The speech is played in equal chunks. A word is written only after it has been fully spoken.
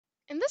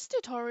this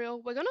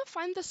tutorial, we're going to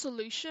find the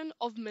solution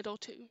of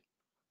middleTwo.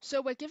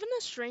 So we're given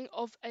a string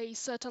of a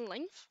certain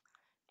length,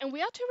 and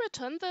we are to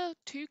return the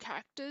two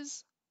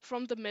characters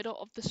from the middle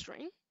of the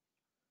string.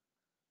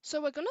 So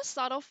we're going to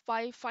start off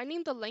by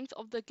finding the length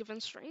of the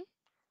given string.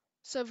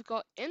 So we've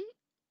got int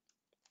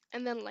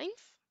and then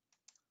length.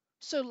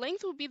 So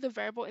length will be the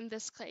variable in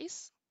this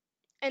case,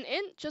 and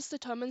int just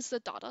determines the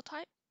data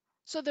type.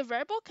 So the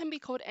variable can be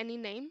called any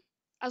name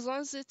as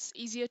long as it's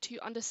easier to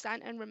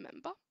understand and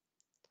remember.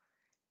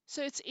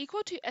 So it's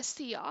equal to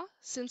str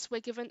since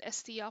we're given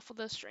str for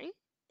the string,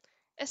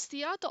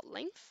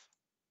 str.length.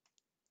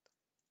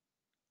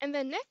 And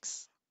then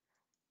next,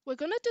 we're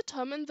going to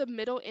determine the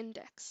middle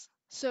index.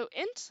 So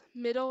int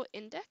middle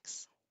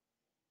index.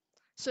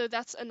 So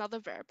that's another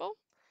variable.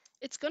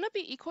 It's going to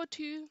be equal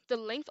to the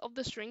length of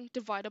the string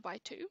divided by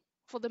 2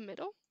 for the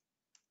middle.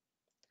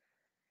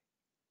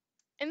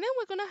 And then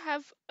we're going to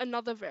have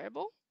another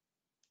variable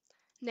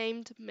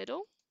named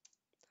middle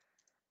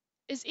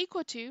is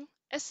equal to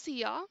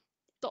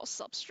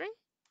str.substring.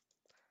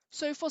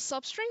 So for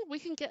substring, we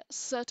can get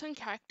certain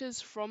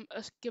characters from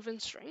a given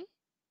string.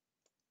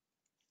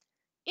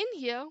 In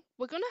here,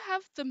 we're going to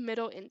have the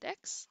middle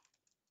index,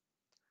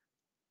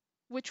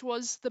 which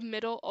was the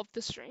middle of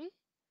the string.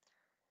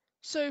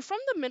 So from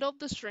the middle of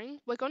the string,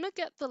 we're going to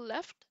get the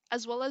left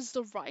as well as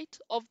the right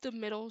of the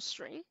middle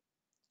string.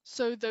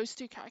 So those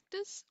two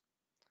characters.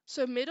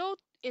 So middle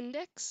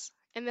index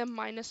and then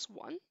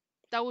 -1,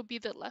 that would be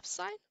the left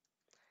side.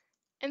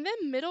 And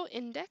then middle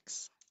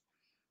index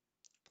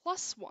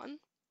 +1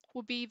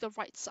 will be the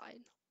right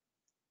side.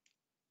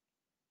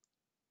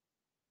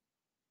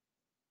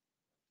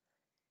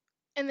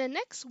 And then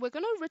next, we're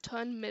going to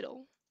return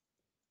middle.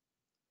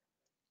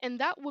 And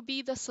that would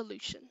be the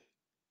solution.